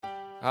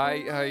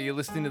Hi, you're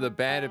listening to the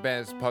Band of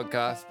Bands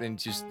podcast, and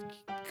just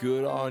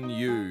good on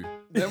you.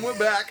 Then we're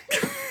back.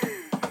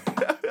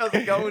 How's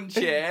it going,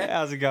 Chair?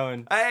 How's it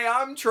going? Hey,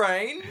 I'm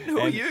Train. Who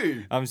are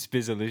you? I'm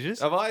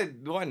Spizzalicious.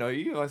 Do I know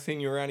you? Have I seen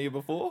you around here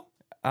before?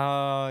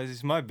 This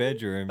is my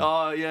bedroom.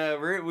 Oh, yeah.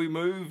 We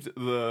moved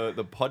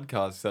the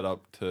podcast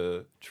setup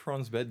to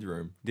Tron's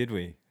bedroom. Did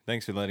we?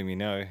 Thanks for letting me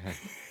know.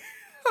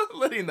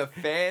 Letting the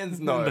fans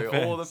know.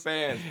 All the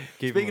fans.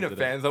 Speaking of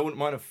fans, I wouldn't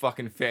mind a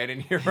fucking fan in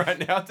here right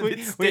now.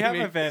 We have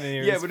a fan in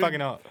here. Yeah, it's fucking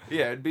hot.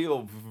 Yeah, it'd be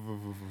all...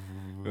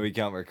 We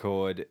can't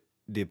record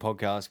the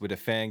podcast with a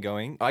fan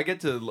going. I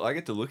get to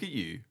look at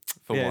you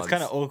for once. It's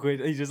kind of awkward.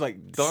 He's just like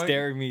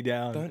staring me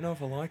down. Don't know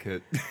if I like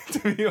it,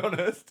 to be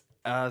honest.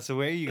 So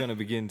where are you going to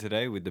begin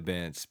today with the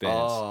band Spence?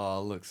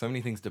 Oh, look, so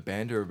many things to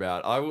banter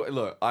about.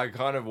 I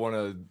kind of want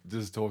to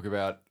just talk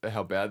about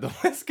how bad the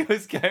West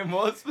Coast game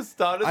was for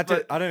starters. I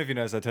don't know if you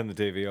noticed, I turned the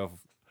TV off.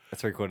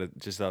 That's recorded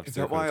just after. Is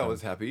that why I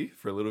was happy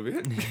for a little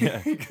bit?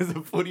 Yeah. Because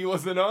the footy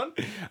wasn't on?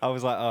 I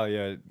was like, oh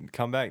yeah,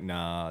 come back.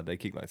 Nah, they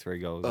kicked like 3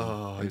 goals.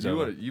 Oh,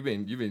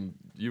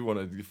 you want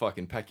to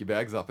fucking pack your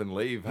bags up and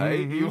leave,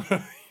 hey? Mm-hmm.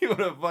 You want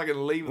to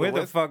fucking leave. Where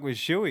the fuck was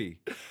Shuey?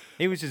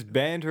 He was just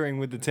bantering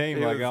with the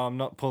team oh, I'm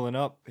not pulling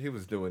up. He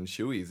was doing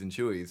shoeies and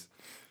chewies.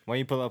 Why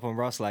you pull up on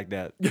Ross like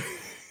that?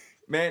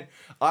 Man,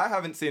 I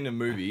haven't seen a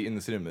movie in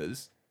the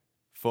cinemas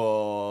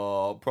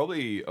for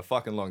probably a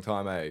fucking long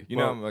time, eh? You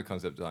know what my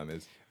concept time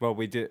is. Well,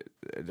 we did.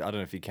 I don't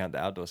know if you count the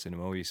outdoor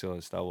cinema. We saw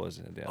Star Wars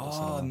at the outdoor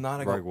cinema. Oh,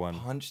 Nana Rogue got One.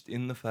 punched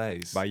in the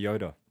face. By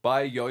Yoda.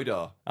 By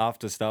Yoda.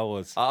 After Star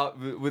Wars.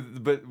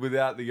 But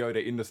without the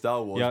Yoda in the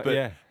Star Wars.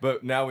 Yeah.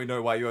 But now we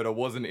know why Yoda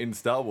wasn't in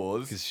Star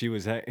Wars. Because she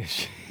was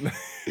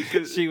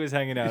she was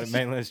hanging out at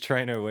Mainland's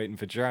trainer waiting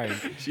for train.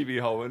 She be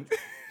hoeing.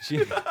 She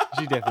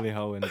definitely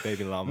hoeing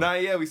baby llama. No,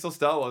 yeah, we saw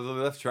Star Wars. I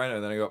left trainer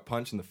and then I got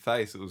punched in the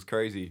face. It was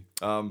crazy.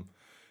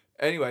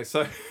 Anyway,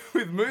 so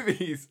with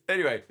movies,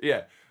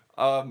 yeah.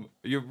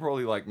 You're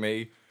probably like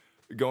me.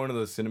 Going to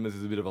the cinemas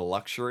is a bit of a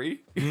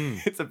luxury.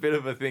 It's a bit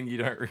of a thing you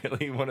don't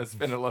really want to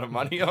spend a lot of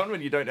money on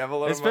when you don't have a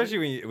lot of money.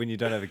 Especially when you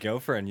don't have a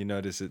girlfriend, you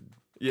notice it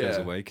goes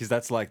away. Because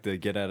that's like the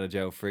get out of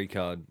jail free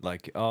card.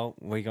 Like, oh,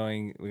 we're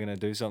going to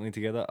do something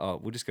together. Oh,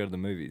 we'll just go to the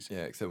movies.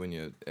 Yeah, except when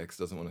your ex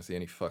doesn't want to see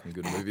any fucking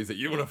good movies that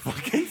you want to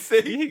fucking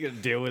see. You got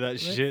to deal with that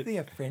shit. Let's see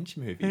a French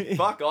movie.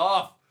 Fuck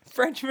off.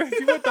 French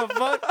movie? What the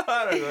fuck?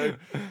 I don't know.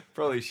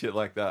 Probably shit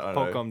like that. I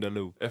don't know. Comme de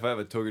loup. If I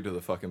ever took her to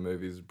the fucking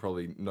movies, I'd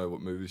probably know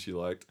what movies she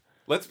liked.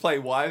 Let's play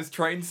Wives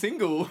Train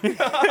Single.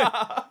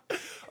 All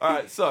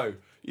right, so,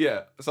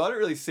 yeah. So I don't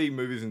really see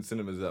movies in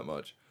cinemas that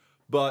much.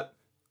 But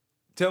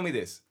tell me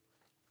this.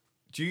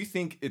 Do you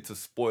think it's a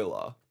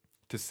spoiler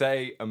to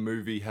say a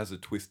movie has a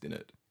twist in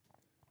it?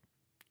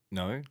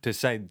 No, to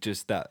say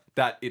just that.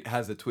 That it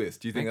has a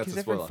twist. Do you think that's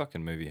a spoiler? Every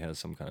fucking movie has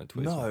some kind of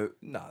twist.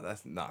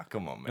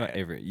 Come on, man. Not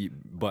every,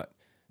 but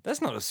that's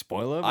not a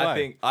spoiler. I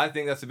think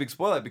that's a big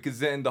spoiler because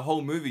then the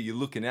whole movie you're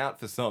looking out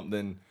for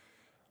something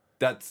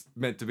that's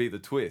meant to be the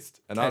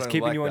twist, and it's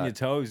keeping you on your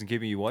toes and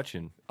keeping you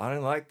watching. I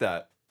don't like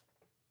that.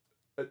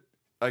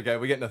 Okay,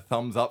 we're getting a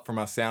thumbs up from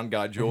our sound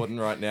guy Jordan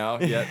right now.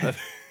 Yeah,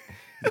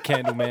 the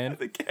candle man.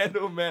 The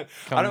candle man.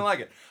 I don't like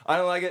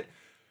it.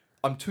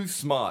 I'm too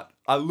smart.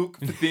 I look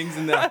for things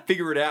and then I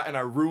figure it out and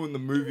I ruin the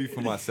movie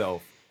for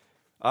myself.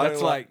 I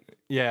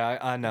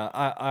know.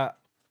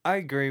 I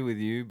agree with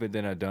you, but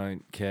then I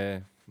don't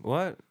care.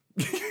 What?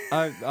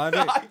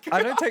 I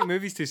don't take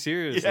movies too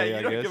seriously. Yeah,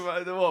 I guess.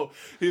 Well,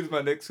 here's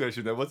my next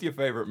question though. What's your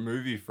favorite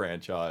movie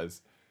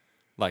franchise?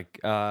 Like,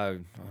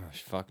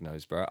 fuck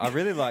knows, bro. I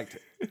really liked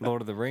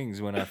Lord of the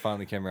Rings when I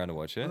finally came around to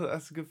watch it. Well,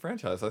 that's a good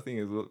franchise. I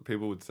think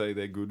people would say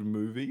they're good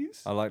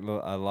movies. I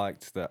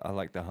liked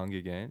the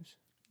Hunger Games.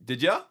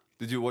 Did ya?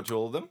 Did you watch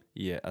all of them?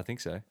 Yeah, I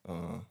think so.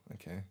 Oh,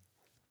 okay.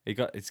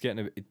 It's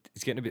getting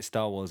a bit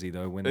Star Warsy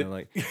though when they're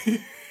like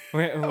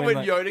when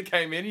Yoda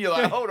came in, you're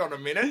like, hold on a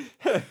minute,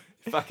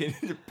 fucking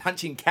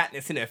punching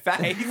Katniss in her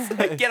face.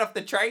 Get off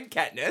the train,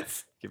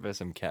 Katniss. Give her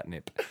some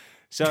catnip.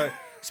 So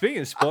speaking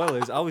of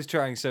spoilers, I was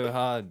trying so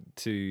hard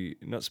to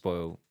not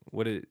spoil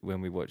when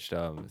we watched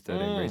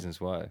 13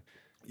 Reasons Why.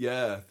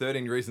 Yeah,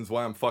 13 Reasons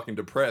Why I'm fucking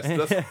depressed.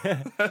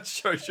 That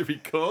show should be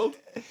called.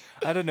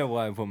 I don't know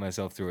why I put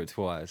myself through it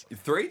twice.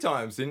 3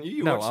 times, didn't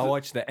you? I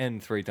watched the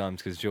end 3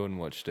 times because Jordan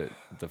watched it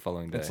the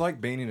following day. It's like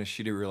being in a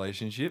shitty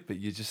relationship, but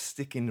you're just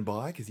sticking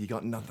by because you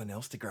got nothing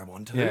else to grab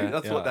onto. Yeah,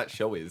 That's what that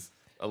show is,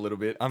 a little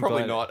bit. I'm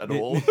Probably glad. not at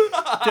all.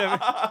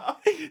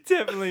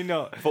 Definitely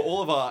not. For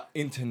all of our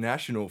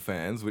international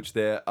fans, which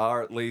there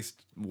are at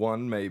least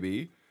one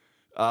maybe,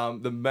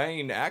 the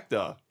main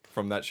actor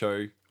from that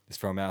show... It's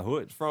from our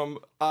hood. From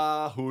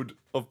our hood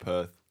of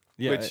Perth.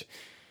 Yeah. Which,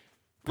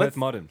 Perth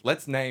Modern.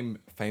 Let's name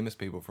famous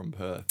people from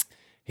Perth.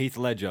 Heath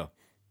Ledger.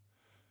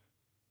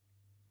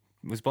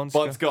 Was Bon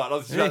Scott? Bon Scott. I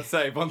was just about to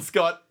say Bon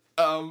Scott.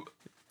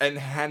 And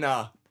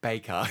Hannah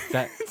Baker.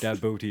 That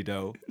booty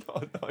dough.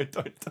 No,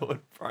 don't do it,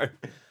 bro.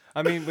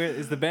 I mean,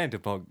 is the banter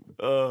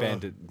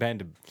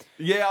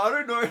Yeah, I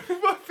don't know if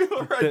I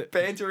feel right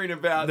bantering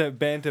about the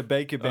banter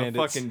baker a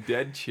bandits. fucking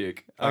dead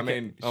chick. I Okay,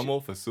 mean, I'm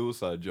all for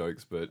suicide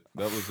jokes, but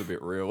that was a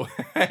bit real.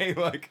 Hey,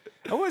 like,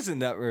 It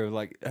wasn't that real.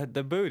 Like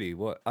the booty.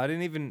 What? I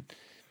didn't even.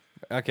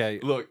 Okay.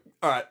 look,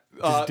 all right.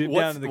 Just dip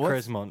down to the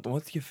Cressmont.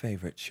 What's your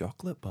favorite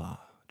chocolate bar,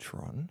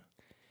 Tron?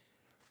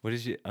 What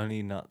is your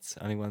only nuts?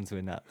 Only ones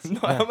with nuts. No,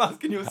 I'm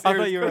asking you a serious I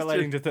thought you were question.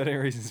 relating to 13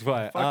 Reasons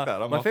Why. Fuck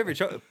that, I'm my off. favorite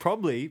chocolate,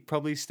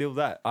 probably still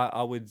that.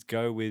 I would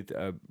go with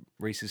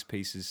Reese's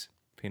Pieces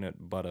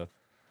peanut butter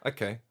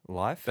Okay,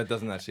 life. that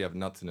doesn't actually have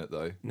nuts in it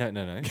though. No.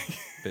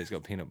 But it's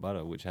got peanut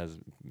butter, which has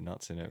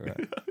nuts in it,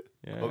 right?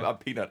 Yeah. Well, a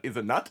peanut is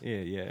a nut.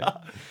 Yeah.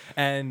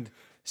 And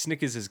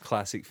Snickers is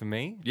classic for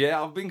me.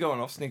 Yeah, I've been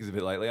going off Snickers a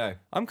bit lately, eh?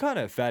 I'm kind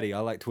of fatty. I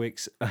like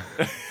Twix.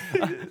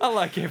 I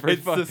like every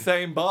It's the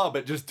same bar,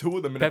 but just two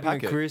of them in a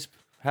peppermint packet. crisp.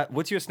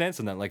 What's your stance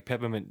on that? Like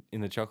peppermint in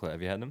the chocolate?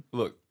 Have you had them?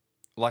 Look,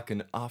 like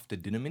an after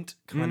dinner mint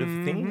kind of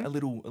Mm-hmm. thing. A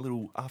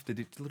little after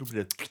a little bit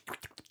of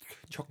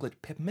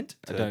chocolate peppermint.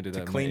 I don't do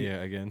that. Clean.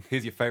 Yeah, again.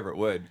 Here's your favorite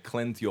word: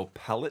 cleanse your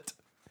palate,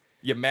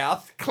 your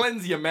mouth.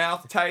 Cleanse your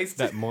mouth taste.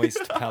 That moist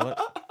palate.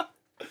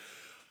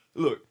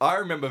 Look, I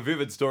remember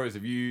vivid stories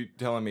of you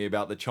telling me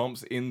about the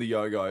chomps in the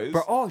Yogos.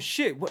 Bro, oh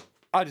shit! What?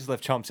 I just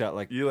left chomps out.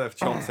 Like, You left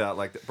chomps out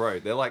like that. Bro,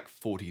 they're like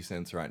 40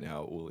 cents right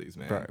now at Woolies,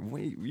 man. bro,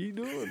 what you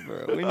doing,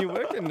 bro? When you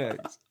working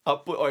next?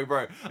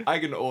 Bro, I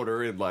can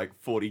order in like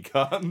 40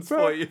 cartons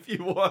for you if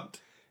you want.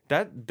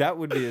 That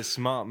would be a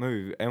smart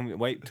move. And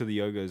wait till the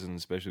Yogos on the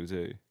special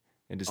too,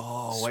 and just Wait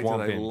till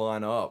swamp they in.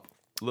 line up.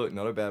 Look,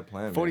 not a bad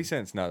plan. 40 man.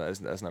 cents? No,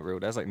 that's not real.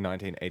 That's like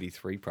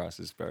 1983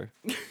 prices, bro.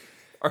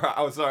 All right,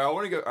 I'm sorry. I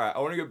want to go. All right, I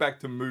want to go back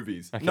to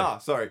movies. Nah,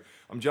 sorry.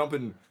 I'm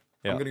jumping.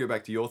 Yeah. I'm gonna go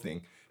back to your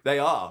thing. They're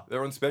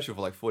on special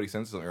for like 40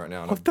 cents or something right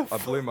now. And I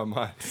blew my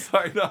mind.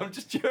 Sorry, no, I'm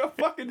just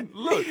fucking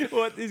look.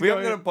 What is we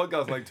haven't going done a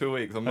podcast in like 2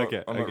 weeks. I'm not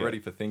Okay. ready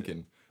for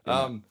thinking.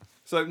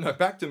 So no,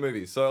 back to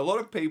movies. So a lot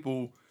of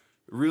people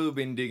really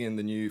been digging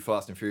the new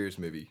Fast and Furious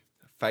movie,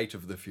 Fate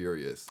of the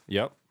Furious.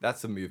 Yep.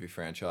 That's a movie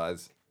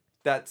franchise.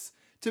 That's,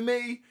 to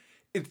me,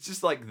 it's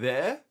just like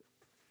there.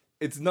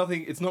 It's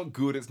nothing. It's not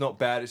good. It's not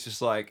bad. It's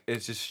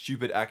just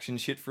stupid action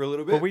shit for a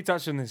little bit. Well, we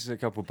touched on this a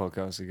couple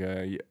podcasts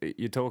ago.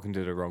 You're talking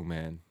to the wrong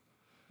man.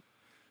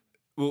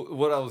 Well,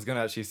 what I was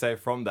gonna actually say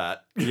from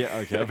that, Yeah,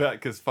 okay.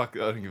 because fuck,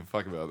 I don't give a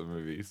fuck about the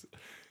movies.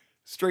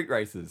 Street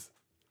races,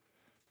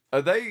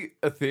 are they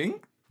a thing?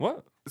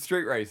 What?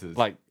 Street races,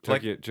 Like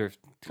Tokyo Drift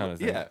kind of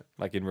thing? yeah.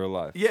 Like in real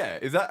life? yeah,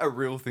 is that a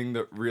real thing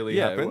that really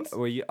Yeah. happens?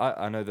 Well,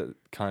 I know that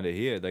kind of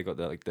here. They got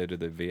that, like, they do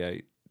the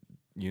V8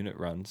 unit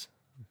runs.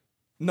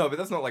 No, but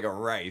that's not like a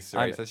race.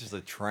 I- That's just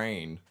a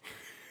train.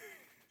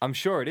 I'm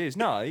sure it is.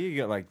 No, you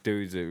got like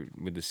dudes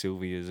with the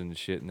Sylvias and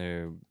shit,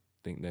 and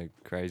think they're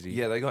crazy.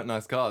 Yeah, they got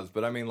nice cars,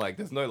 but I mean, like,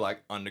 there's no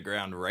like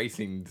underground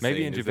racing. Maybe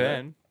scene, in is there?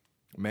 Japan.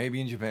 Maybe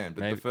in Japan,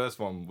 but Maybe. the first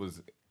one was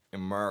in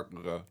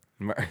America.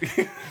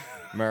 I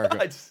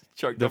America. just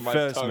choked The on my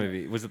first tongue.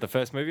 movie. Was it the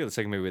first movie or the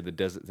second movie with the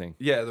desert thing?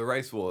 Yeah, the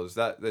race wars.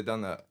 That they've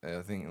done that.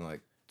 I think in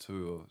like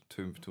two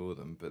of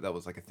them, but that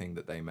was like a thing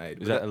that they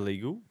made. Is But that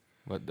illegal?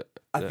 What?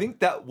 I think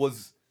that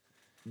was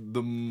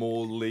the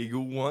more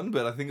legal one,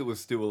 but I think it was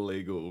still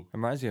illegal. It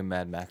reminds me of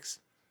Mad Max.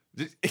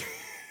 Just,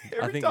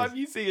 every think time it's-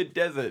 you see a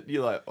desert,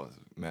 you're like, "Oh, it's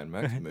a Mad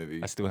Max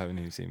movie." I still haven't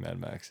even seen Mad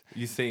Max.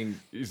 You seen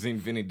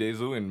Vinny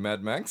Diesel in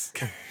Mad Max?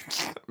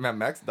 Mad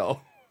Max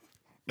doll.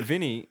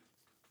 Vin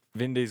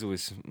Diesel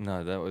was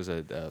that was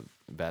a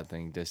bad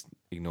thing. Just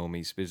ignore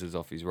me. Spizzers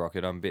off his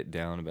rocket. I'm a bit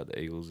down about the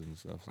Eagles and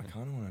stuff. So. I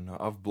kind of want to know.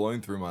 I've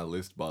blown through my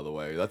list, by the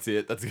way. That's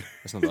it. That's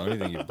That's not the only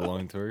thing you've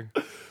blown through.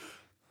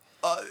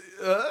 what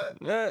Uh,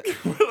 did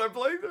I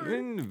blow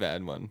through? a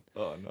bad one.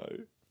 Oh no.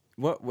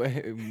 What?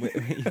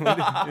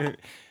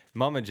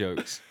 Mama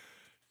jokes.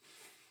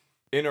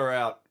 In or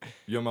out?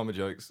 Your mama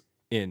jokes.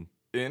 In.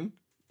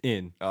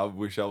 In. I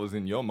wish I was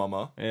in your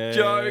mama.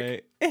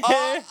 Joke.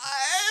 Hey.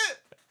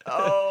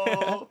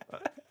 Oh,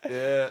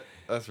 yeah,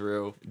 that's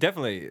real.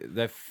 Definitely,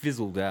 they're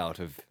fizzled out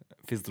of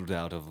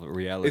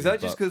reality. Is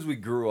that just but- because we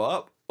grew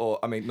up, or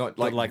I mean, not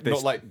like like they not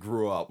st- like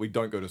grew up? We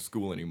don't go to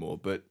school anymore,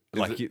 but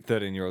like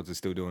 13-year-olds are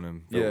still doing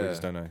them? But we Yeah.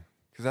 just don't know.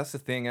 because that's the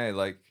thing, eh?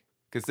 Like,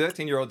 because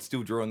 13-year-olds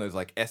still drawing those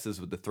like S's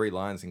with the 3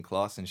 lines in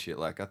class and shit.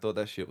 Like, I thought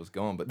that shit was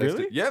gone, but they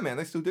Really? still, yeah, man,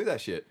 they still do that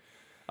shit.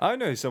 I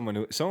know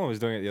someone was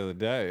doing it the other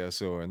day. I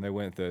saw, and they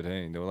weren't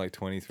 13. They were like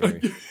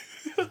 23.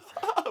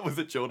 Was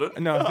it children?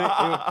 No,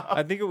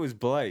 I think it was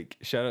Blake.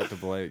 Shout out to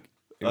Blake.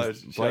 It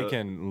was shout Blake out.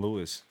 and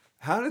Lewis.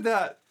 How does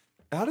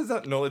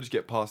that knowledge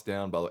get passed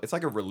down? By the way, it's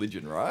like a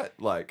religion, right?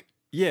 Like,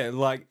 Yeah,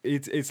 like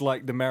it's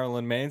like the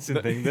Marilyn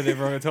Manson thing that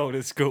everyone had told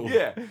at school.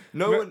 yeah,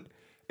 no one.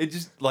 It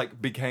just like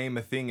became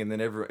a thing, and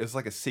then it's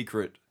like a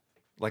secret,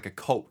 like a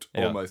cult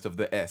Yeah. almost of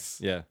the S.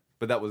 Yeah.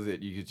 But that was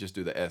it. You could just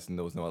do the S, and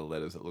there was no other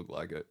letters that looked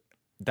like it.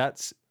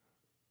 That's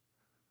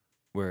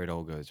where it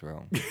all goes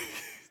wrong.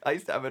 I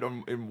used to have it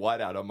in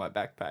whiteout on my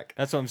backpack.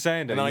 That's what I'm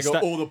saying. Though. And then I You got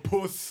start- all the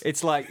puss.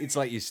 It's like you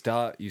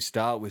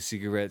start with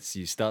cigarettes,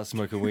 you start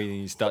smoking weed,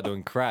 and you start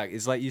doing crack.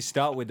 It's like you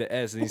start with the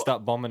S and you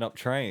start bombing up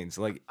trains.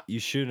 Like you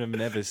should have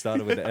never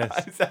started with the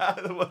S. Is that how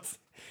it was?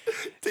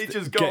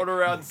 Teachers going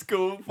around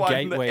school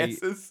finding the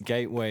S's.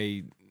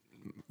 Gateway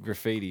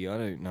graffiti. I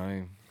don't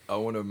know. I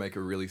want to make a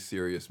really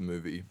serious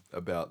movie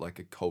about like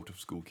a cult of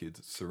school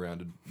kids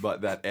surrounded by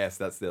that S.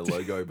 That's their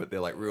logo, but they're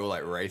like real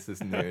like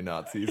racist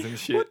neo-Nazis and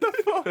shit. What the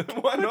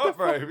fuck? Why not,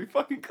 bro? It'd be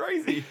fucking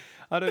crazy.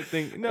 I don't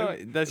think. No,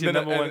 that's your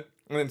number one.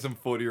 And then some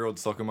 40-year-old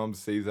soccer mum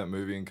sees that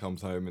movie and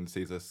comes home and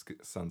sees her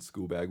son's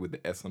school bag with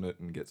the S on it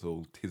and gets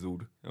all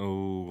tizzled.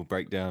 Oh,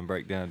 break down.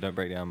 Don't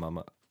break down,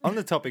 mama. On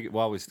the topic,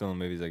 while we're still in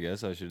movies, I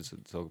guess I should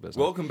talk about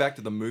something. Welcome back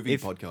to the movie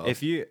podcast.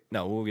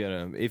 We'll get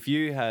on. If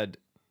you had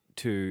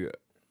to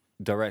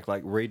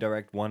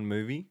redirect one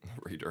movie,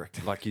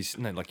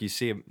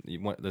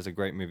 there's a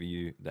great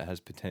movie that has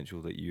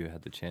potential that you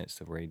had the chance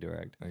to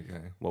redirect.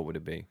 Okay. What would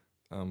it be?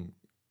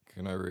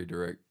 Can I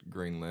redirect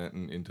Green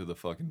Lantern into the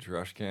fucking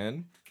trash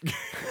can?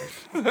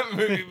 That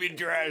movie be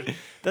trash.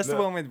 That's the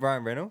one with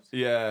Ryan Reynolds.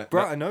 Yeah.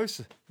 Bro, I know.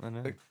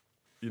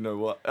 You know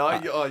what?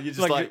 You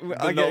just like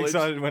I get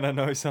excited when I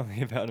know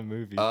something about a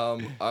movie.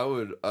 I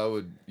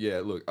would.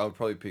 Yeah. Look, I would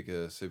probably pick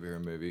a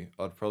superhero movie.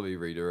 I'd probably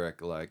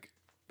redirect like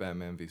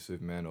Batman v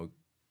Superman or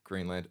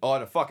Green Lantern. Oh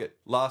no, fuck it.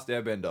 Last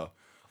Airbender.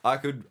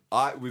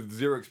 With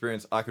zero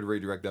experience, I could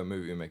redirect that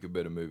movie and make a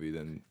better movie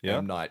than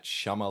M. Night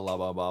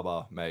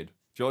Shyamalan made.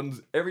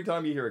 Jordan's, every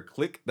time you hear a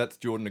click, that's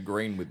Jordan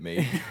agreeing with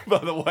me, by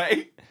the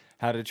way.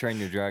 How to Train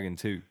Your Dragon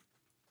 2.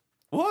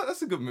 What?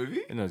 That's a good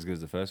movie. Not as good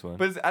as the first one.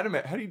 But it's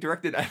animated. How do you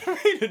direct an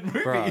animated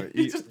movie?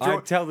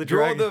 Bro, draw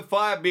dragon. the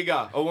fire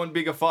bigger. I want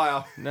bigger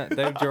fire. No,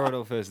 they draw it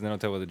all first, and then I'll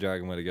tell the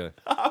dragon where to go.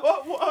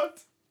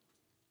 What?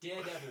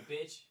 Daredevil,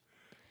 bitch.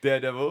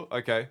 Daredevil,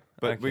 okay.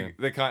 But Okay.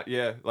 they can't,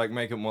 like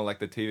make it more like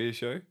the TV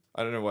show.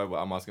 I don't know why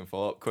I'm asking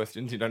follow-up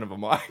questions. You don't have a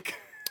mic.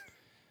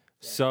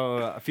 So,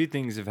 a few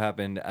things have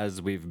happened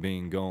as we've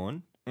been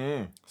gone.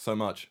 So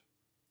much.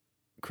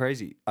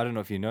 Crazy. I don't know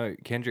if you know,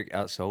 Kendrick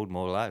outsold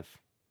More Life.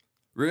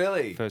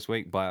 Really? First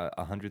week by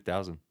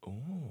 100,000.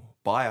 Oh,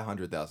 by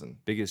 100,000.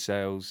 Biggest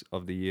sales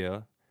of the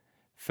year.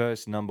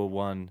 First number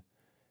one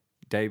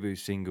debut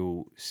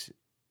single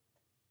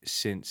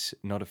since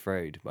Not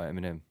Afraid by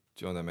Eminem.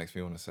 Do you know what that makes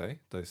me want to say?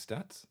 Those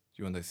stats? Do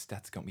you want those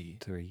stats got me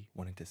 3,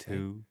 wanting to say?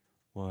 2,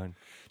 1.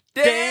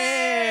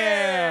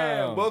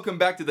 Damn! Welcome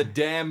back to the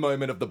damn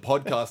moment of the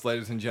podcast,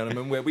 ladies and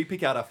gentlemen, where we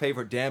pick out our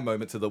favorite damn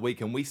moments of the week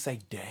and we say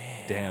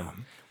damn.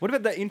 Damn. What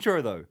about that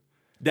intro, though?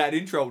 That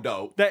intro,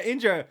 though. That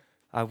intro.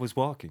 I was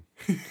walking.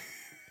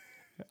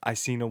 I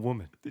seen a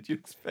woman. Did you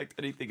expect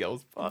anything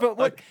else? But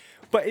what?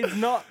 But it's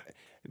not.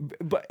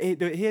 But he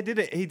did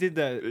it. He did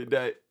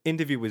the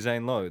interview with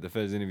Zane Lowe, the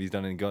first interview he's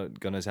done in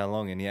God knows how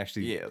long, and he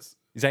actually. Yes.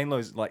 Zane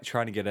Lowe's like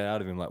trying to get it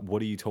out of him, like,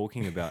 what are you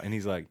talking about? And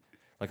he's like,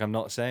 I'm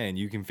not saying.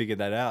 You can figure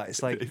that out.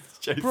 It's like, It's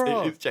chasing,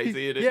 bro, it's chasing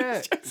it. yeah,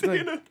 It's chasing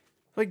like, it.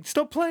 like,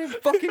 stop playing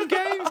fucking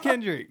games,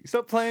 Kendrick.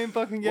 Stop playing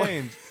fucking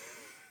games.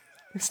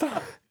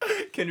 Stop.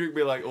 Kendrick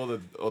be like all the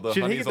Should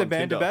he honeys get the on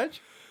Banda Tinder.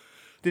 badge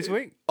this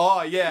week?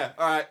 Oh yeah,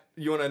 all right.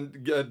 You want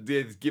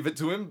to give it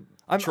to him?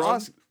 I'm Tron?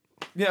 ask-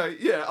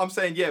 Yeah. I'm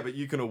saying yeah, but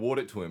you can award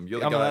it to him. You're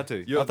the I'm guy. allowed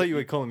to. You're I thought you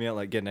were calling me out,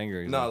 like getting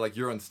angry. No, like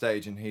you're on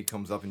stage and he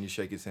comes up and you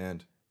shake his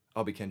hand.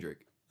 I'll be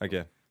Kendrick.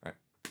 Okay.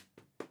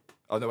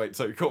 Oh no, wait.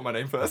 So you call my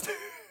name first.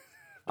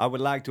 I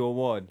would like to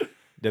award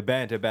the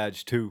Banter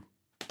Badge to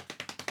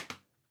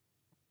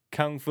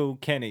Kung Fu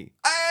Kenny.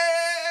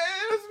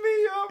 Hey, that's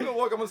me. I'm gonna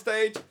walk up on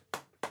stage.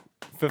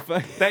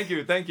 Thank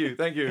you.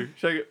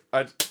 Shake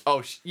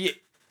it.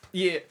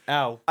 Yeah.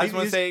 Ow. I just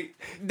want to say,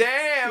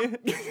 damn.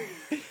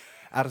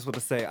 I just want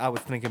to say, I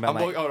was thinking about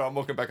I'm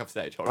walking back up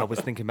stage. Hold I on. was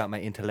thinking about my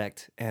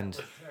intellect and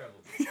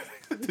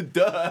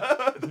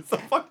Duh. It's a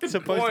fucking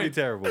supposed to be point.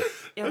 terrible.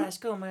 Yo, that's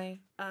cool, man.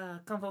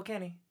 Kung Fu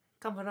Kenny.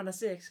 Kung Fu number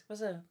 6.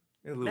 What's up?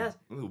 A That's-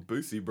 little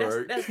boosy,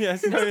 bro. That's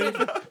Yes, no,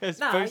 it's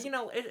nah, supposed- you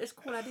know, it's a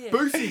cool idea.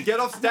 Boosie, get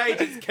off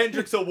stage. It's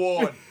Kendrick's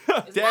award.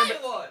 It's Damn my it.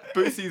 award.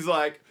 Boosie's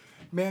like,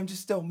 man, I'm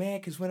just so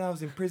mad because when I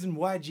was in prison,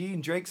 YG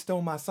and Drake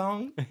stole my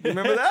song. You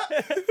remember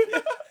that?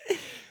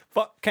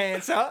 Fuck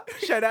cancer.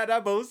 Shout out to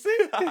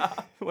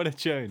Boosie. What a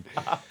tune.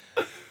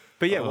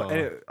 But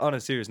yeah, on a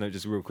serious note,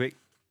 just real quick.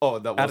 Oh,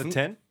 that Out wasn't. of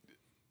 10?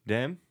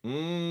 Damn.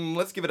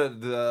 Let's give it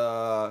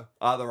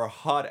either a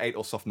hard 8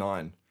 or soft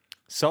 9.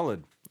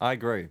 Solid. I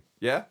agree.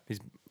 Yeah?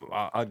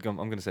 I'm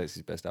going to say it's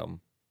his best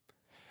album.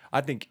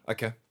 I think,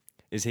 Okay.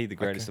 is he the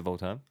greatest of all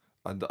time?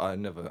 I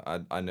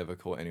never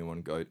call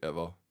anyone goat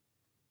ever.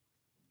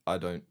 I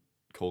don't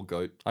call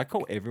goat. I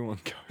call everyone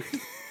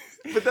goat.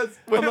 But that's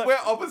we're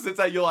opposites.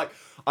 You're like,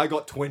 I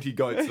got 20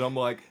 goats, and I'm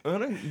like, I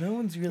don't. No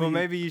one's really. Well,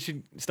 maybe you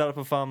should start up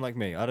a farm like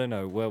me. I don't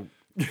know. Well,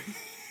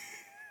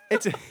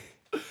 it's.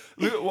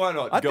 Why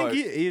not? I goat.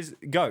 think he is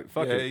goat.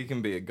 Fuck Yeah, it. you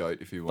can be a goat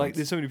if you want. Like,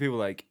 there's so many people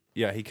like,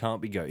 yeah, he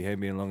can't be goat. He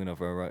ain't been long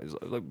enough. Right? It's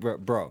like,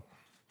 bro.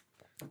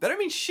 That don't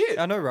mean shit.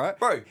 I know, right,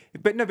 Bro.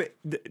 But no,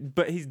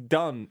 but he's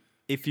done.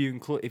 If you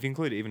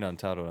include even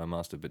Untitled,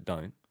 Unmastered, but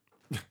don't.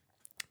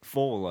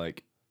 4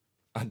 like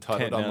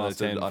Untitled, 10 out of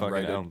unmastered, 10 fucking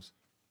unrated, albums.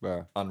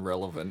 Bro,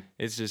 unrelevant.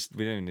 it's just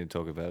we don't even need to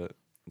talk about it.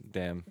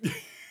 Damn.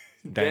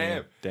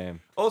 Damn.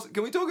 Also,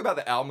 can we talk about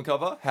the album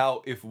cover?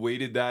 How if we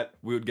did that,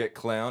 we would get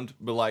clowned,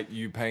 but like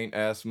you paint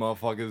ass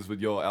motherfuckers with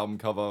your album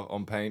cover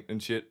on paint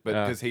and shit. But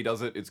because he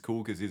does it, it's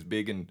cool because he's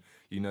big and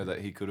you know that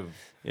he could have.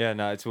 Yeah,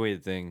 no, it's a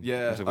weird thing.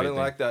 Yeah, It's a I weird don't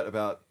thing. like that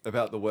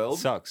about the world.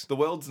 Sucks. The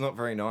world's not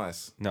very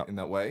nice. No. In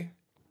that way.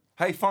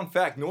 Hey, fun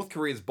fact: North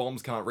Korea's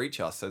bombs can't reach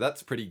us, so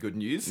that's pretty good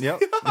news.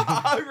 Yep.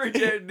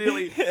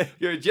 nearly.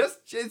 You're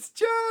it's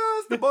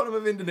just the bottom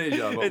of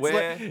Indonesia, but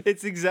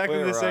It's exactly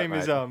we're the same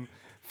alright, as mate.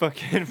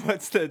 fucking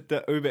what's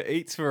the Uber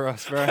Eats for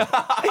us, bro?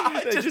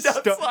 They Just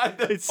outside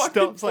the it fucking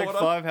stops like border.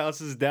 5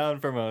 houses down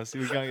from us.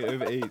 We can't get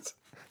Uber Eats.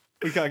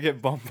 We can't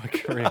get bombed by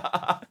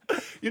Korea.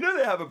 You know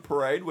they have a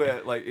parade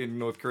where, like in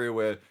North Korea,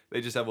 where they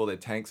just have all their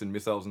tanks and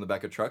missiles in the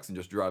back of trucks and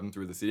just drive them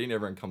through the city, and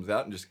everyone comes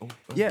out and just. Oh,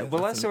 Yeah,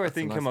 well, I that's saw a that's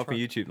thing nice come up on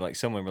truck. YouTube. Like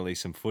someone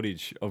released some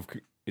footage of.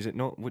 Is it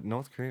North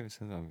Korea?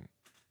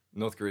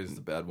 North Korea's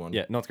the bad one.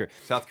 Yeah, North Korea.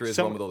 South Korea's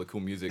the one with all the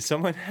cool music.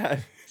 Someone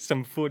had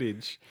some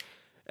footage,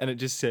 and it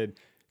just said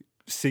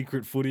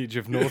secret footage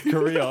of North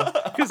Korea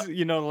because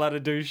you're not allowed to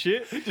do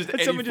shit. Just And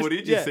any someone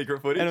footage is secret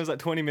footage? And it was like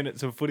 20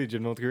 minutes of footage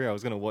of North Korea. I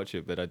was gonna watch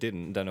it, but I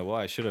didn't. Don't know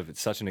why. I should have. It's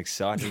such an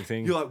exciting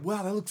thing. You're like,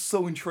 wow, that looks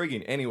so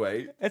intriguing.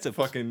 Anyway, It's a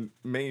fucking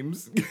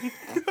memes.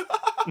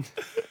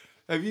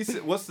 Have you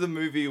seen, what's the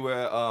movie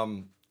where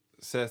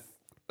Seth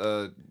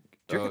Do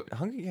you reckon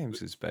Hunger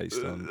Games is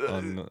based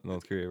on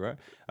North Korea, right?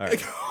 All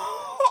right.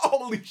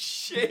 holy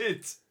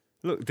shit.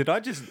 Look, did I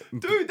just?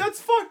 Dude, that's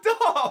fucked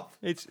up.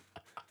 It's.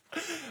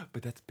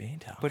 But that's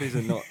banter. But is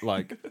it not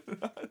like?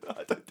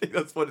 I don't think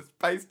that's what it's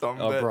based on.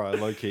 Oh, but bro,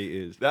 low key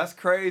is. That's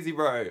crazy,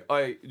 bro.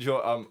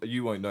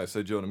 You won't know.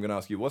 So, Jordan, I'm gonna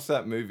ask you, what's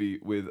that movie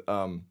with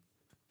The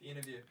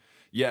interview.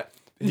 Yeah,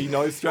 he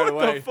knows straight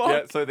What the away. fuck?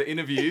 Yeah. So the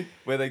interview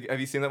where they have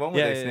you seen that one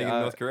where Yeah, they sneak in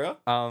North Korea?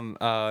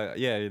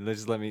 Yeah.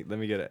 Just let me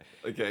get it.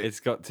 Okay. It's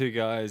got 2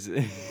 guys,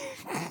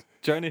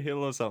 Jonah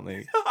Hill or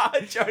something.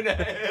 Jonah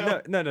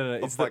Hill. No.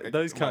 It's fuck,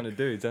 those come kind on. of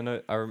dudes. I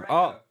know.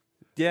 Oh,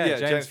 yeah, Yeah,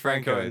 James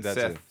Franco. and That's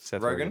Seth it.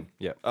 Seth Rogen.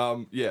 Rogen.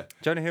 Yeah. Yeah.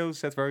 Jonah Hill,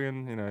 Seth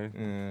Rogen. You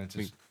know.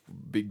 Just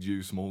big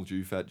Jew, small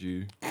Jew, fat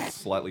Jew,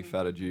 slightly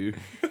fatter Jew.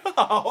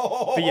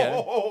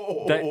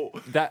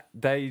 But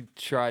they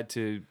tried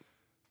to.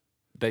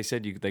 They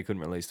said they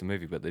couldn't release the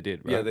movie, but they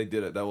did. Right? Yeah, they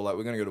did it. They were like,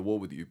 we're going to go to war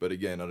with you. But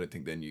again, I don't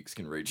think their nukes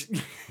can reach.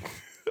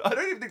 I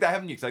don't even think they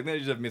have nukes. I think they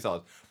just have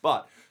missiles.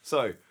 But,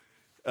 so,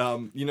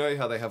 you know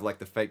how they have like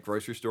the fake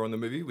grocery store in the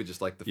movie with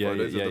just like the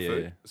photos of the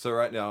food? Yeah. So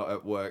right now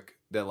at work,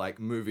 they're like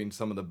moving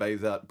some of the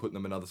bays out and putting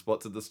them in other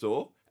spots at the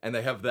store. And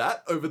they have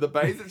that over the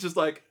bays. It's just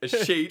like a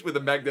sheet with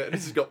a magnet and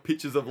it's just got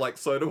pictures of like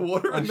soda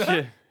water and that.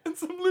 shit. And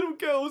some little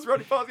girl was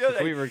running past the other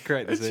day. We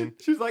recreate the And scene.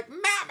 she was like, Mom,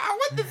 I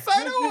want the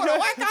soda water.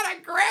 Why can't I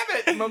grab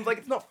it? And Mum's like,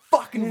 it's not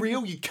fucking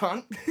real, you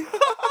cunt.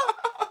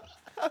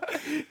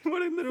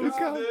 What a little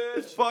cunt.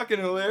 It's fucking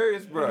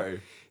hilarious, bro.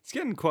 It's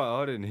getting quite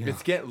hot in here.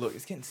 It's getting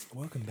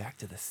welcome back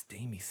to the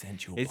Steamy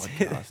Sensual It's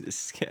podcast.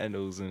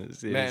 scandals and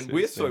it's Man,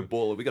 we're so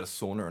baller. We got a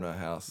sauna in our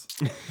house.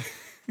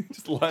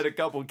 Just light a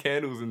couple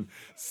candles and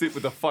sit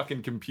with the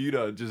fucking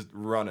computer just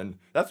running.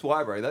 That's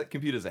why, bro. That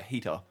computer's a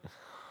heater.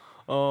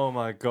 Oh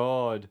my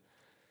god.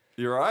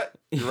 You right?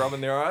 You rubbing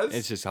their eyes?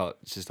 It's just hot.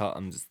 It's just hot.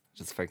 I'm just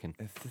freaking.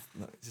 It's just,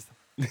 no, it's just...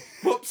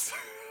 Whoops.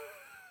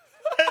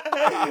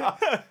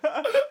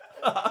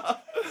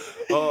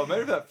 Oh,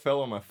 maybe that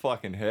fell on my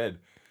fucking head.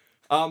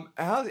 How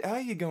are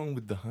you going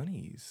with the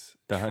honeys?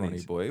 The Honey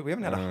honeys? boy. We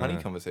haven't had a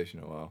honey conversation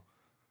in a while.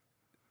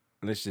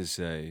 Let's just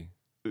say.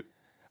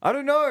 I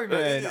don't know,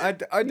 man.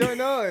 I don't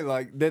know.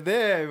 Like they're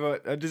there,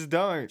 but I just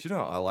don't. Do you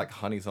know what I like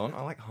honeys on?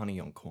 I like honey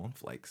on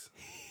cornflakes.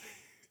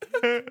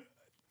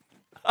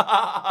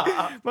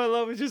 My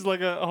love is just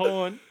like a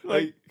horn.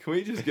 Like, can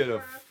we just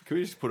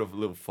put a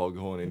little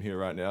foghorn in here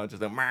right now?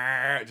 Just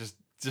like,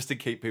 just to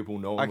keep people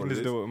knowing I what can it just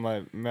is. do it with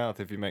my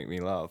mouth if you make me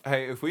laugh.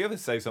 Hey, if we ever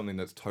say something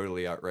that's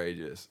totally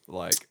outrageous,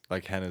 like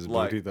Hannah's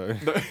like booty though.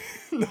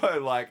 no,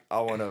 like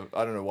I don't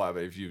know why,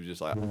 but if you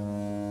just like,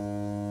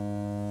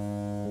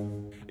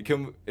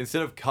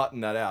 instead of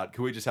cutting that out,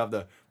 can we just have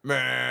the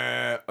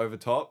meh over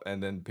top,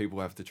 and then people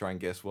have to try and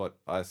guess what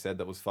I said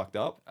that was fucked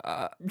up?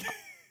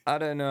 I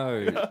don't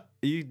know. Are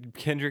you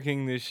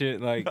Kendricking this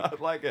shit? Like, I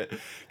like it,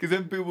 because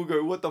then people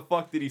go, "What the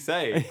fuck did he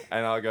say?"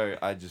 And I go,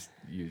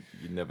 you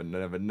never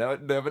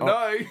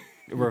know.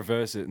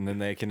 reverse it, and then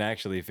they can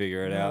actually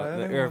figure it out.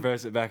 They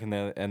reverse it back, and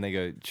they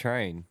go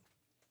train.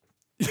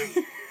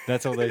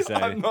 That's all they say.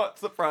 I'm not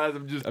surprised.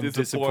 I'm just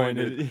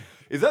disappointed.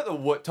 Is that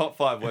the top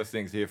 5 worst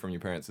things to hear from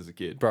your parents as a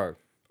kid, Bro.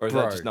 Or is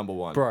that just number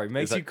 1? Bro, it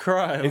makes Is you that-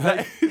 cry. is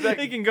Like, that-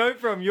 it can go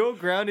from you're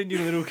grounded, you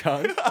little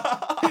cunt,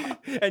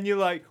 and you're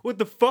like, what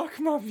the fuck,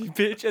 mom, you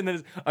bitch? And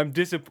then I'm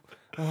disappointed.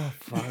 Oh,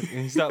 fuck.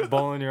 And you start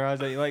bawling your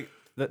eyes out. You're like,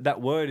 that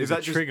word is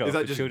a trigger Is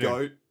that for just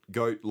children.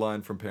 goat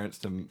line from parents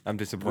to I'm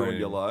disappointed. ruin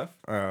your life?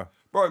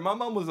 Bro, my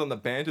mum was on the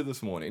banter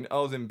this morning. I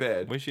was in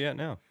bed. Where's she at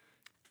now?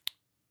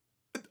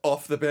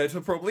 Off the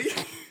banter, probably.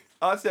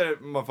 I stayed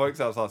at my folks'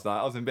 house last night.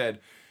 I was in bed.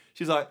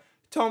 She's like,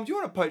 Tom, do you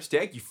want a poached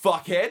egg, you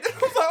fuckhead? I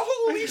was like,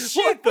 holy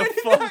shit, What the where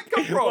did fuck? that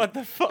come from? What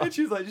the fuck? And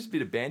she was like, just a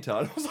bit of banter.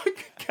 And I was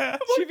like,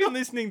 She been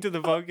listening to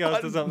the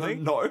podcast or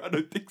something? No, I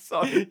don't think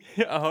so. I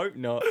hope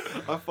not.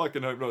 I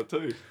fucking hope not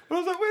too. But I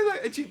was like, where's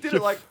that? And she did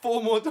it like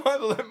 4 more times. I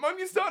was like, Mum,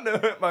 you're starting to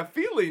hurt my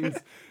feelings.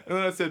 And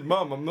then I said,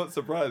 Mum, I'm not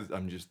surprised.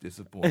 I'm just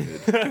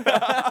disappointed.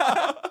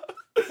 That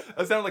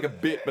sounded like a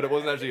bit, but it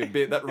wasn't actually a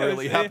bit. That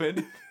really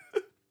happened.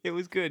 It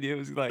was good. It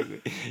was like,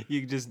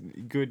 you just,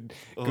 good.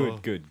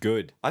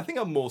 I think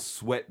I'm more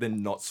sweat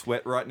than not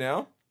sweat right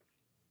now.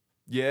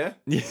 Yeah?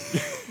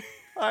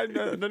 I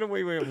don't know what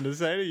you want to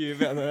say to you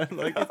about that.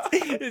 Like,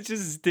 it's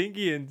just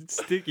stinky and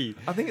sticky.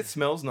 I think it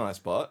smells nice,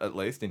 but at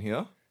least in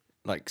here.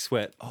 Like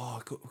sweat.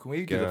 Oh, can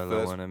we do the Girl, I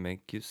first want to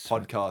make you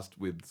sweat. podcast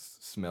with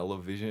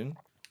smell-o-vision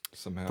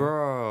somehow?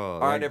 Bro. All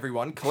right,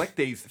 everyone, collect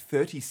these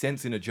 30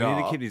 cents in a We jar.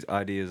 need to keep these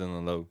ideas on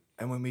the low.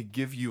 And when we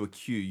give you a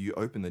cue, you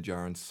open the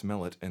jar and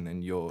smell it, and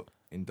then you're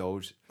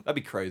indulged. That'd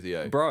be crazy,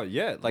 eh? Bro,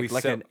 yeah. We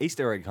Like sell- an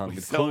Easter egg hunt we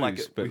with sell clues, like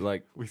a- but we-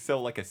 like... We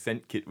sell like a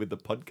scent kit with the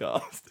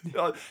podcast.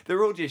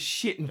 They're all just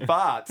shit and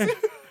farts.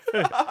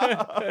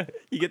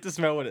 You get to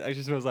smell what it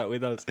actually smells like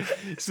with us.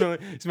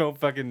 Smell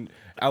fucking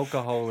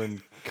alcohol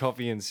and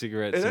coffee and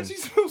cigarettes. It and- actually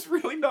smells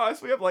really nice.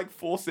 We have like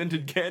 4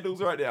 scented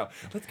candles right now.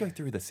 Let's go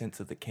through the scents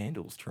of the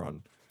candles,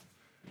 Tron.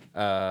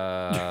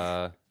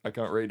 I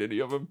can't read any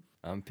of them.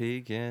 I'm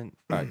peeking.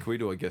 All right, can we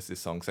do, I guess, this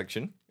song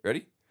section?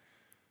 Ready?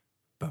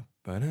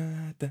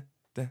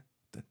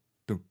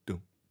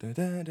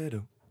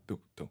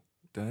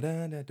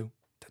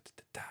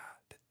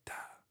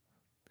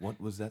 What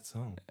was that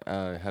song?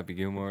 Happy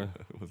Gilmore. It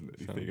wasn't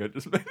anything. I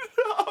just made it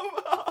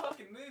up.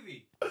 Fucking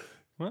movie.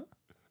 What?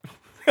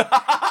 No,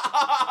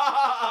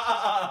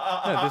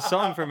 the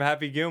song from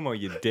Happy Gilmore,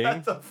 you ding.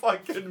 That's a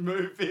fucking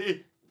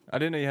movie. I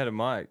didn't know you had a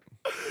mic.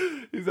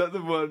 Is that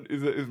the one?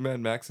 Is Mad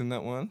Max in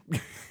that one?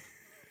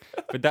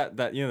 But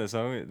that you know the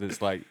song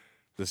that's like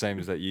the same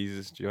as that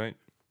Yeezus joint?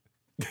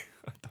 I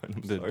don't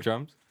know. The Sorry.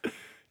 drums?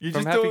 You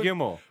From just Happy doing-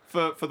 Gilmore.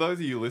 For those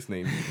of you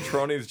listening,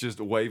 Tron is just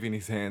waving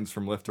his hands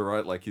from left to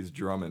right like he's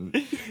drumming.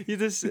 You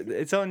just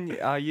it's on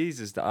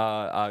Yeezus,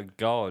 our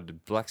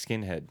God, Black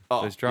Skinhead.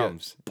 Oh, Those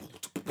drums.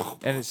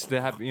 And it's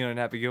the Happy in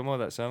Happy Gilmore,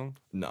 that song.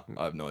 No,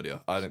 I have no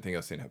idea. I don't think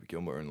I've seen Happy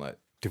Gilmore in like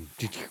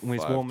When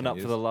it's 5, warming 10 up for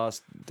years. the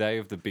last day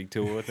of the big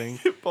tour thing.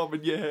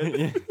 bobbing your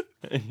head.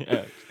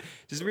 Yeah.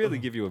 Just really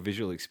give you a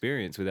visual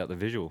experience without the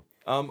visual.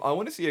 I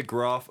want to see a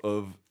graph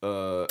of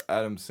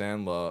Adam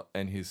Sandler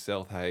and his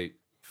self-hate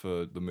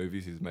for the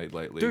movies he's made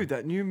lately. Dude,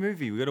 that new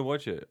movie, we gotta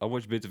watch it. I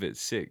watched bits of it.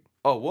 It's sick.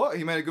 Oh, what?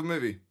 He made a good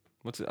movie.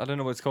 What's it? I don't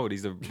know what it's called.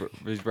 He's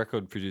he's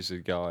record producer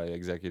guy,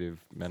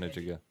 executive manager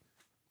guy.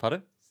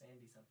 Pardon?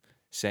 Sandy something.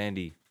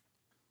 Sandy.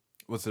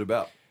 What's it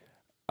about?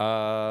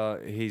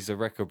 He's a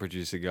record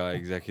producer guy,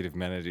 executive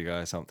manager guy,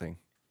 or something.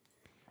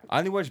 I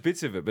only watched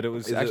bits of it, but it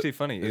was actually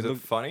funny. Is it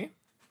looked, funny?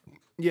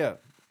 yeah,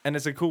 and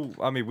it's a cool.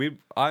 I mean,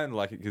 I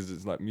like it because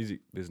it's like music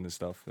business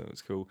stuff. That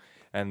was cool,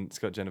 and it's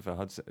got Jennifer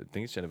Hudson. I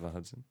think it's Jennifer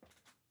Hudson,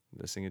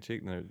 the singer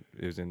chick. No,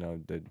 it was in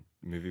the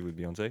movie with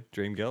Beyonce,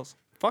 Dreamgirls.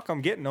 Fuck,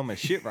 I'm getting on my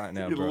shit right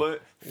now, bro.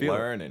 Feel it.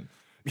 Learning.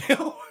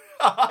 You're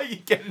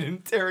getting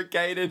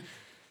interrogated.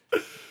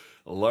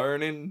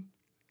 Learning.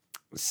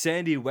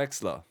 Sandy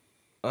Wexler.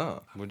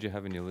 Oh. What'd you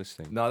have in your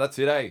listing? No, that's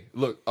it, eh?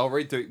 Look, I'll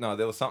read through. No,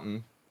 there was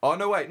something. Oh,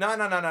 no, wait. No.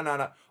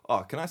 Oh,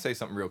 can I say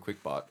something real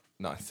quick, Bart?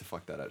 No,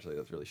 fuck that, actually.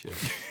 That's really shit.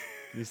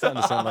 You're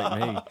starting to sound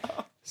like me.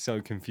 So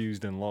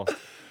confused and lost.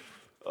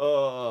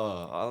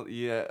 Oh,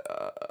 yeah.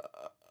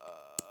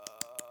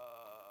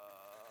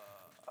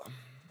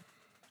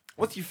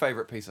 What's your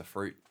favourite piece of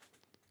fruit?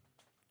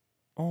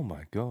 Oh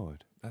my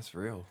god. That's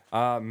real.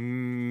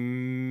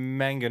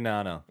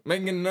 Manganana.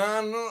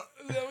 Manganana.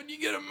 Is that when you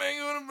get a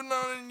mango and a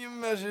banana and you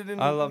mash it in?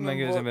 I love the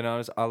mangoes and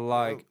bananas. I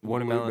like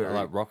watermelon. blueberry.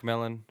 I like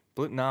rockmelon.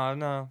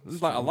 No.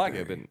 It's like, I like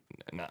it, but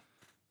nah.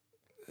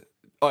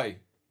 Oi,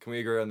 can we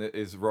agree on that?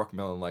 Is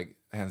rockmelon like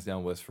hands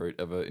down worst fruit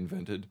ever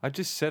invented? I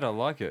just said I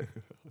like it.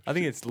 I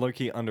think it's low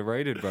key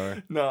underrated, bro.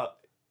 Nah,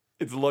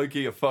 it's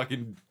low-key a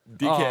fucking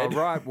dickhead. Oh,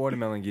 ripe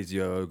watermelon gives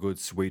you a good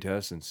sweet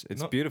essence.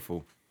 It's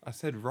beautiful. I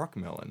said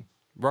rockmelon.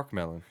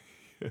 Rockmelon.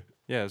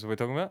 Yeah, that's what we're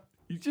talking about.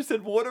 You just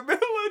said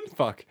watermelon.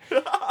 Fuck.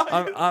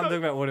 I'm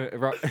talking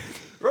about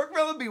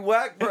Rockmelon be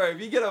whack, bro. If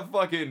you get a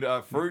fucking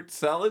fruit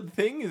salad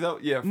thing, is that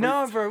fruit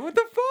No, bro. What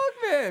the fuck,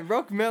 man?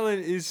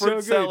 Rockmelon is so fruit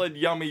good. salad,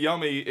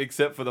 yummy,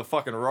 except for the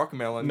fucking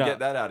rockmelon. Nah. Get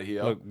that out of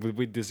here. Look,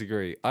 we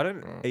disagree. I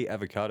don't eat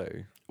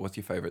avocado. What's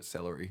your favorite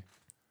celery?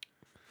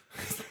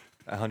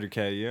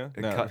 100K a year?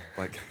 No. Cut,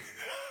 like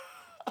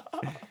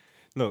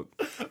Look,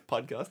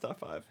 podcast high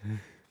five.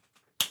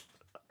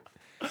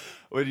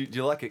 Or do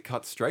you like it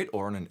cut straight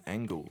or on an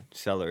angle?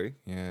 celery.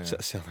 Yeah.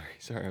 Celery.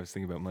 Sorry, I was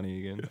thinking about money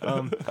again.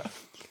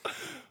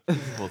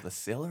 Well, the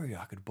celery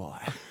I could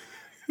buy.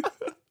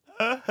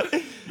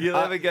 You'll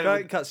never get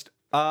don't it. cut.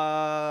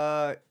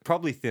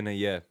 Probably thinner.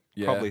 Yeah.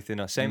 Yeah. Probably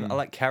thinner. Same. I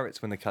like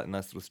carrots when they're cut in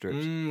nice little strips.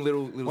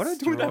 Little. What do I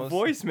do with that straws.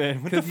 voice,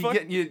 man? What the Because you fuck?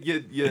 get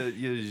your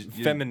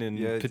Feminine,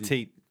 yeah,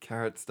 petite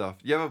Carrot stuff.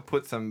 You ever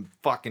put some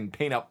fucking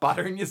peanut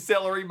butter in your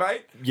celery,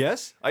 mate?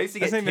 Yes. I used to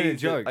That's get not even a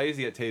teased. joke. I used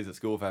to get teased at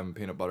school for having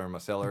peanut butter in my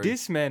celery.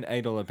 This man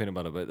ate all the peanut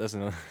butter, but that's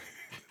not.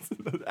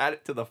 Add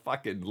it to the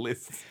fucking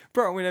list.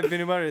 Bro, we had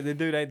peanut butter. The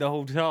dude ate the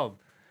whole tub.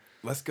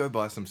 Let's go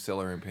buy some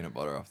celery and peanut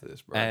butter after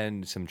this, bro.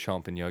 And some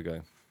chomp and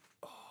yogo.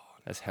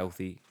 That's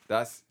healthy.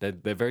 That's They're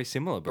very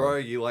similar, bro. bro.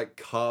 You like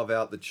carve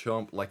out the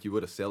chomp like you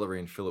would a celery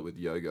and fill it with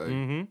yogo,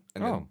 Mm-hmm. and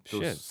then Oh,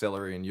 fill shit.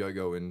 celery and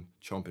yogo and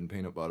chomp and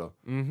peanut butter.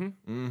 Mm-hmm.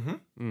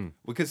 Mm-hmm.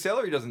 Because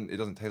celery doesn't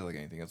taste like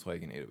anything. That's why you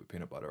can eat it with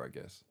peanut butter, I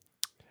guess.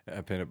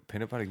 Peanut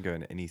butter can go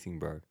into anything,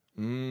 bro.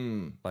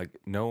 Mm. Like,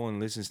 no one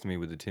listens to me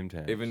with the Tim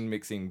Tams. Even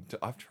mixing.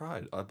 I've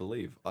tried. I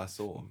believe. I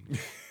saw.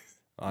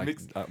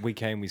 mixed- we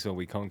came, we saw,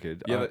 we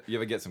conquered. You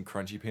ever get some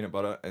crunchy peanut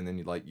butter and then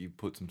you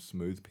put some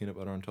smooth peanut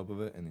butter on top of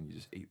it and then you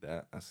just eat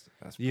that? That's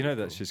you know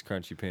pretty that's cool. just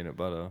crunchy peanut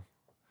butter.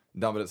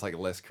 No, but it's like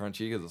less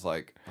crunchy because it's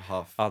like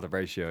half. Oh, the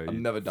ratio. I've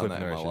never done flipping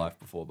that in my ratio. life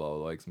before, by the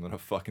way, 'cause I'm not a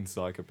fucking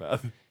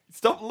psychopath.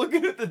 Stop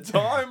looking at the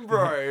time,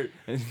 bro.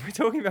 We're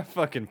talking about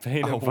fucking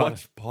peanut A butter.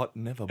 watch pot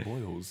never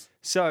boils.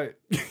 So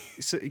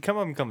you come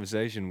up in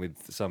conversation with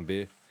some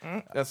beer.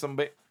 That's some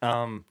bit.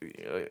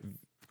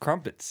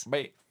 Crumpets.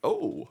 Mate.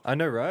 Oh, I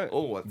know, right?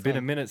 Oh, what's been a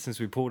that? minute since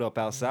we pulled up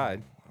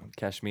outside.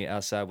 Catch me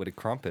outside with a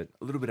crumpet.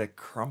 a little bit of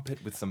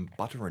crumpet with some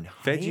butter and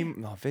honey.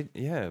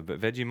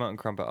 But veggie mutton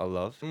crumpet I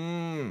love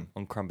Mmm.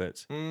 on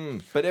crumpets.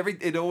 But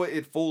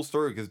it falls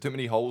through because too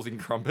many holes in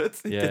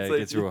crumpets. Yeah, it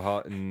gets real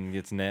hot and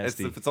gets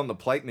nasty. If it's on the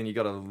plate, and then you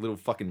got a little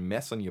fucking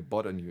mess on your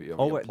bottom your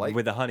Oh, your plate.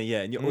 with the honey,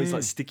 yeah, and you're always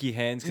like sticky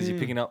hands because you're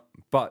picking up.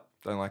 But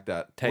Don't like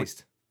that.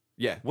 taste.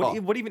 Yeah.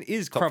 What even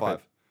is top crumpet?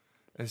 5.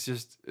 It's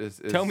just. It's,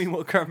 Tell me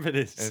what crumpet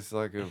is. It's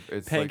like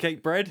it's Pancake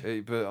like,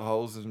 bread. but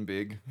holes isn't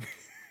big.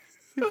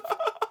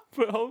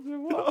 Put holes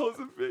in what? Holes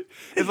are big.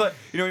 It's like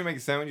when you make a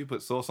sandwich, you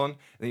put sauce on, and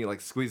then you like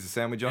squeeze the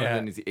sandwich on, Yeah. and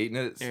then as you're eating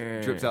it, Yeah.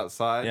 drips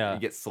outside. Yeah. You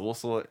get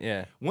sauce on it.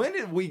 Yeah. When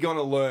are we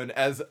gonna learn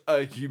as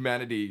a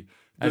humanity?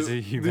 As a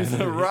There's humanity.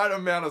 the right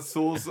amount of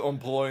sauce on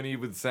polony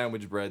with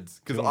sandwich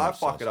breads because Too I much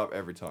fuck sauce. it up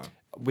every time.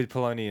 With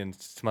polony and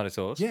tomato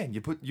sauce. Yeah, you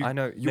put. I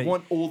know, You no,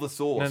 want all the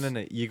sauce.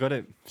 No. You got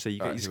to. So you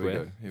got Alright, your here we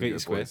square. go. Here You we got your go,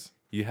 square. boys.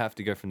 You have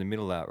to go from the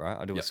middle out, right?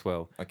 I do a Yep.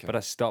 swell. Okay. But I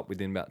stop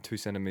within about 2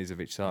 centimeters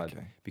of each side.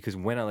 Okay. Because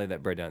when I lay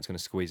that bread down, it's going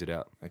to squeeze it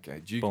out.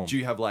 Okay. Boom. Do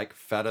you have like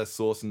fatter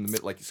sauce in the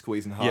middle, like you're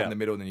squeezing hard Yeah. in the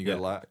middle, and then you go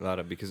light?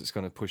 Louder because it's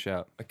going to push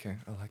out. Okay,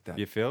 I like that.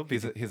 You feel?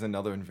 Here's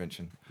another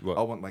invention. What?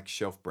 I want like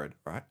shelf bread,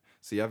 right?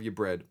 So you have your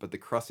bread, but the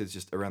crust is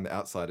just around the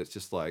outside. It's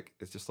just like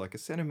a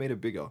centimeter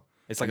bigger.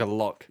 It's like a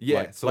lock. Yeah,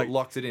 Like, so it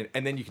locks it in,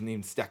 and then you can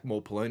even stack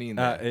more polony in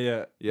there.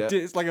 yeah. Yeah.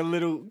 Dude, it's like a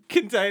little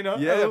container. a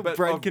yeah, little but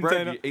bread of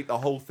container. you eat the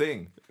whole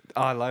thing.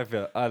 I love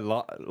it. I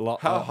love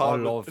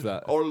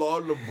that.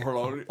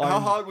 How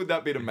hard would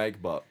that be to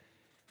make, but?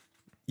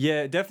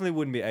 Yeah, it definitely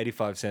wouldn't be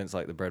 85 cents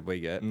like the bread we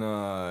Mm. get.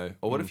 No.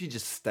 Or what if you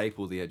just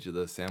staple the edge of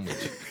the sandwich?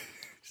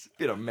 Just a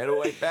bit of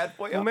metal ain't bad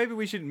for you. Well, maybe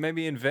we should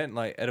invent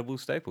like edible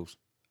staples.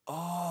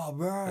 Oh,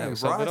 bro. That would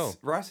solve it all.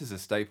 Rice is a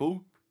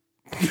staple.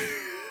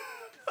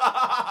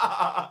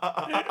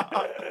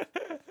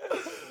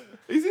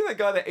 You seen that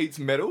guy that eats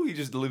metal? He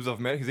just lives off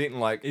metal. He's eating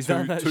like Is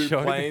that that two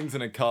show? planes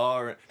and a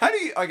car. How do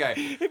you?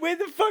 Okay. Where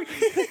the fuck?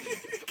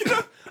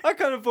 I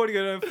can't afford to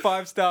go to a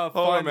 5-star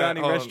Hold on, fine man,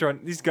 dining hold on.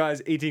 restaurant. This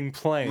guy's eating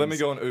planes. Let me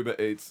go on Uber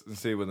Eats and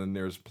see where the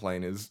nearest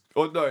plane is.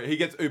 Or no, he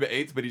gets Uber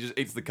Eats, but he just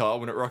eats the car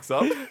when it rocks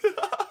up.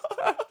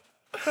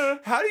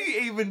 How do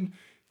you even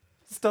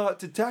start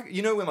to tackle?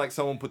 You know when like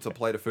someone puts a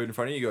plate of food in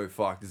front of you, you go,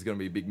 "Fuck, this is gonna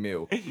be a big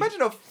meal."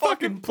 Imagine a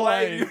fucking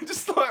plane. plane. You're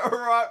just like, "All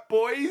right,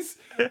 boys,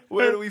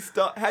 where do we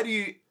start? How do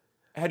you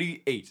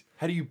eat?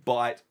 How do you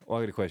bite?" Well,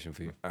 I got a question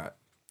for you. All right.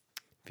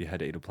 If you had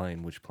to eat a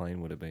plane, which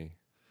plane would it be?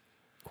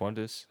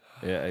 Qantas?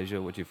 Yeah,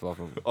 Asia. What'd you fly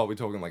from? Oh, we're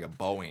talking like a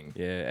Boeing.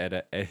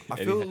 Yeah, I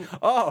feel-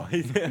 Oh,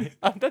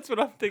 that's what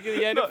I'm thinking.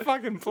 He had a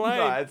fucking plane.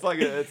 No, it's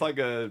like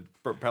a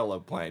propeller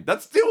plane.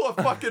 That's still a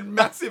fucking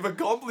massive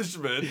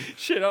accomplishment.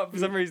 Shit up. For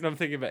some reason, I'm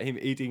thinking about him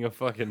eating a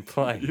fucking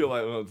plane. You're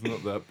like, well, it's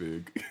not that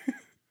big.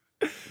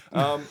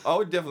 I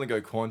would definitely go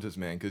Qantas,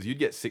 man, because you'd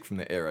get sick from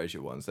the AirAsia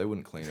ones. They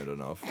wouldn't clean it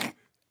enough.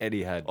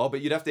 Eddie had. Oh,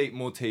 but you'd have to eat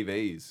more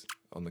TVs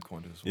on the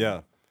Qantas one.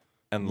 Yeah,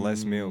 and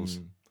less meals.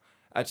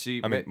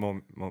 Actually, I mean,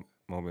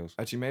 more meals.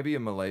 actually, maybe a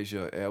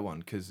Malaysia Air one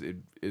because it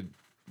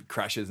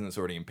crashes and it's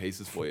already in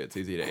pieces for you. It's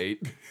easy to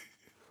eat.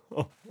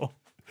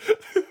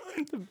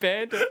 The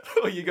bandit.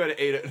 Or you go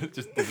to eat it and it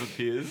just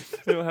disappears.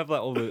 It'll have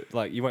like all the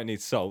like. You won't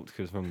need salt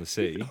because from the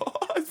sea.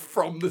 It's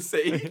from the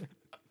sea.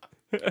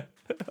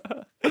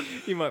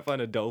 You might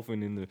find a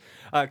dolphin in the.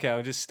 Okay,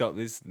 I'll just stop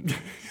this.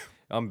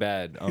 I'm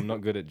bad. I'm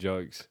not good at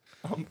jokes.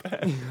 I'm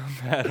bad. I'm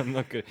bad. I'm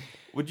not good.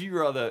 Would you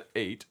rather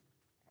eat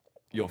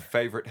your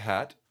favorite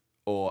hat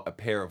or a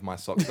pair of my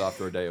socks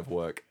after a day of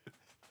work?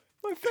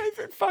 My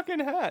favorite fucking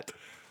hat.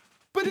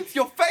 But it's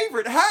your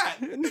favorite hat.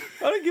 I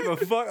don't give a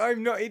fuck.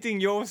 I'm not eating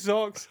your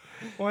socks.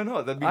 Why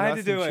not? That'd be I had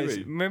nice to do and it.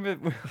 chewy. Remember,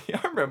 Yeah,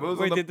 I remember. It was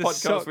We on the did the podcast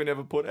sock- we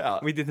never put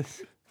out. we did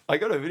this I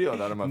got a video of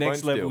that on my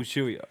next phone level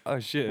still. shoey. Oh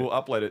shit. We'll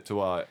upload it to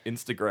our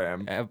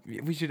Instagram.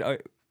 We should.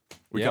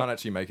 We Yep. can't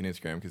actually make an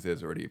Instagram because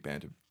there's already a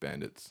Banter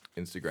Bandits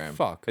Instagram.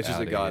 Fuck It's just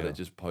a outta guy here. that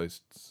just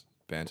posts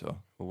banter.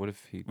 Well, what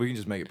if he? We can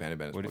just make it Banter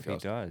Bandits What if he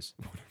podcast. dies?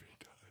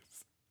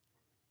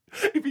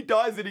 If he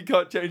dies, then he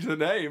can't change the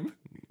name.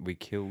 We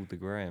kill the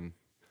Graham.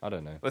 I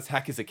don't know. Let's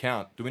hack his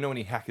account. Do we know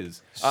any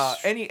hackers?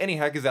 Any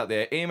hackers out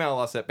there? Email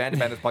us at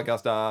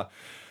banterbanditspodcast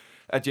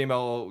at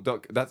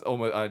gmail. That's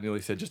almost. I nearly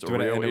said just a Do you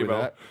want to real end it with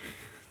email. that?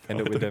 End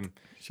it with them.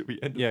 Should we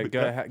end? it Yeah, with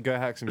go that? go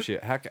hack some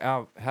shit. Hack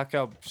our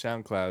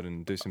SoundCloud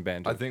and do some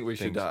banter. I think we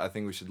should. things. I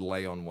think we should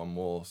lay on one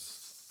more.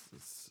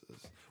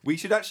 We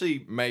should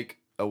actually make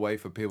a way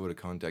for people to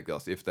contact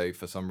us if they,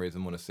 for some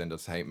reason, want to send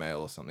us hate mail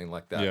or something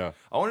like that. Yeah.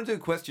 I want to do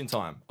question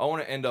time. I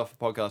want to end off a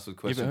podcast with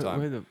question Yeah,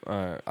 but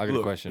time. I got a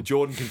Look, question.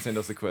 Jordan can send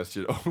us a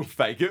question. Oh,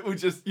 fake it. We'll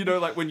just,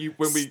 like when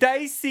we.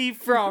 Stacey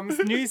from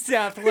New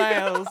South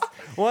Wales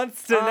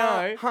wants to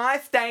know. Hi,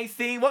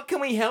 Stacey. What can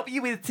we help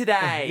you with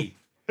today?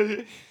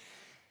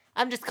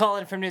 I'm just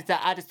calling from New South.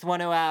 I just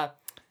want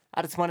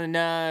to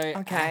know.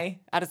 Okay.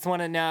 I just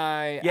want to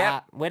know.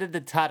 Yep. Where did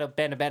the title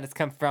Band of Bandits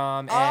come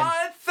from? And Oh,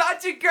 it's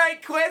such a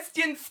great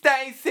question,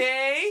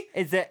 Stacey.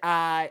 is it?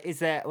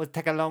 Was it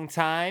take a long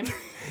time?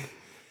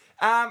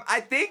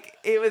 I think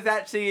it was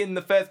actually in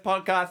the first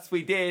podcast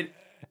we did,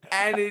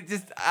 and it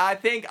just, I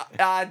think,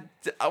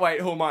 wait,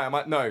 who am I?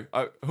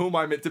 Who am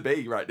I meant to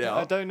be right now?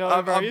 I don't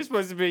know, bro. You're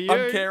supposed to be you.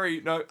 I'm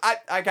Kerry. No,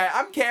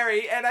 I'm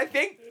Kerry, and I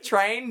think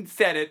Train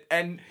said it,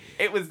 and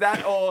it was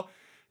that or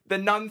the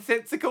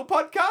Nonsensical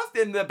podcast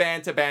in the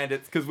Banter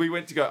Bandits, because we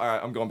went to go. All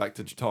right, I'm going back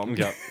to Tom.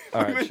 Yep.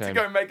 All We right, went to shame.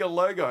 go make a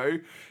logo,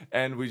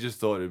 and we just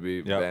thought it'd be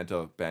Yep.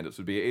 Banter Bandits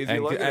would be an easy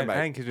And logo to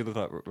make. because we look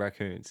like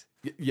raccoons.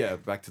 Yeah,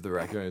 back to the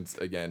raccoons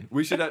again.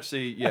 We should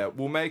actually,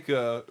 we'll make in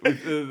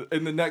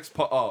the next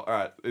all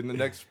right,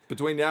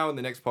 between now and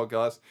the next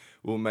podcast,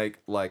 we'll make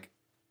like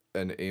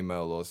an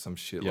email or some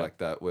shit Yeah. like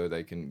that where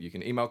you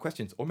can email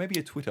questions, or maybe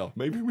a Twitter.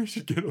 Maybe we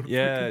should get on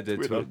Yeah,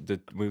 freaking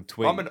Twitter. we'll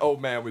tweet. I'm an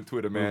old man with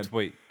Twitter, We'll man.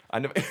 tweet. I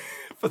never.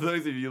 For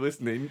those of you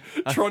listening,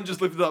 Tron just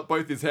lifted up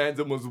both his hands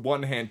and was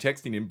one hand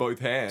texting in both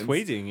hands.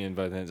 Tweeting in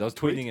both hands. I was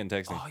tweeting and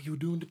texting. Oh, you were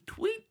doing the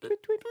tweet.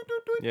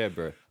 Yeah,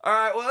 bro. All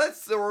right, well,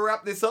 let's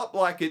wrap this up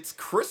like it's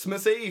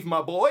Christmas Eve,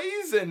 my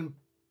boys, and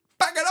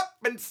pack it up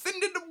and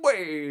send it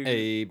away.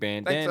 Hey,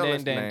 band, Thanks for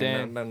dan,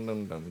 dan, dan, dan.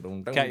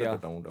 listening.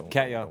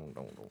 Cat ya.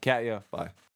 Cat ya. Bye.